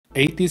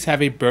Atheists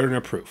have a burden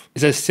of proof.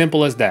 It's as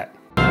simple as that.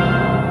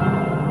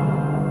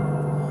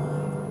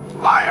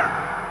 Liar.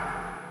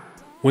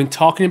 When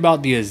talking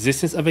about the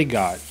existence of a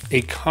God,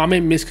 a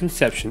common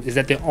misconception is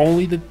that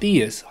only the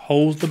theist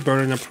holds the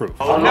burden of proof.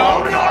 Oh,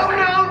 no.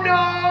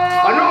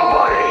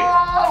 Nobody.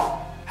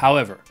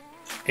 However,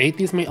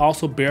 atheists may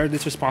also bear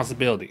this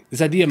responsibility.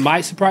 This idea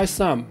might surprise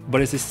some, but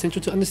it's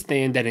essential to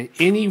understand that in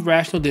any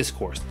rational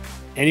discourse,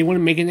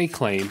 anyone making a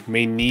claim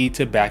may need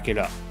to back it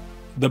up.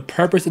 The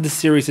purpose of the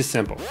series is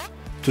simple: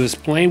 to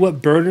explain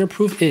what burden of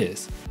proof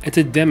is, and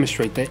to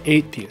demonstrate that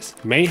atheists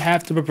may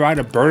have to provide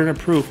a burden of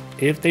proof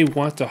if they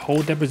want to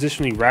hold their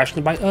position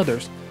irrational by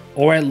others,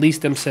 or at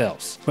least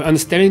themselves. By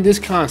understanding this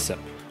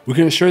concept, we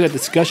can ensure that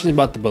discussions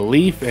about the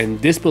belief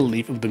and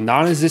disbelief of the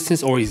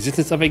non-existence or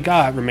existence of a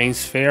God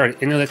remains fair and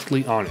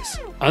intellectually honest.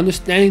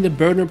 Understanding the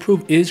burden of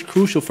proof is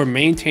crucial for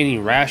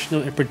maintaining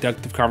rational and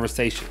productive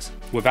conversations.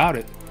 Without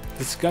it,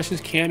 discussions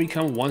can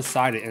become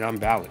one-sided and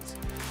unbalanced.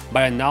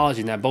 By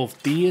acknowledging that both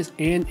theists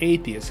and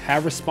atheists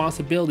have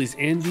responsibilities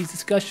in these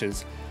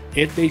discussions,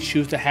 if they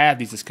choose to have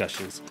these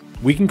discussions,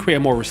 we can create a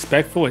more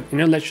respectful and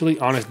intellectually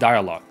honest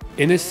dialogue.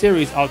 In this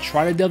series, I'll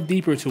try to delve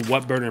deeper into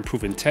what burden of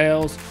proof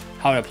entails,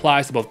 how it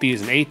applies to both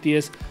theists and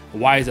atheists,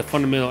 why it's a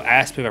fundamental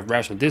aspect of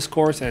rational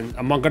discourse, and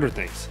among other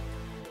things.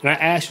 And I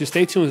ask you to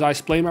stay tuned as I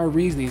explain my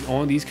reasonings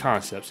on these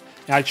concepts,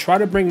 and I try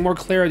to bring more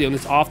clarity on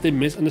this often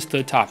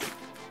misunderstood topic.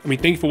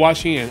 Thank you for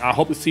watching, and I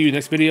hope to see you in the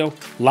next video.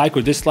 Like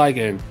or dislike,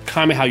 and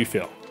comment how you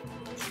feel.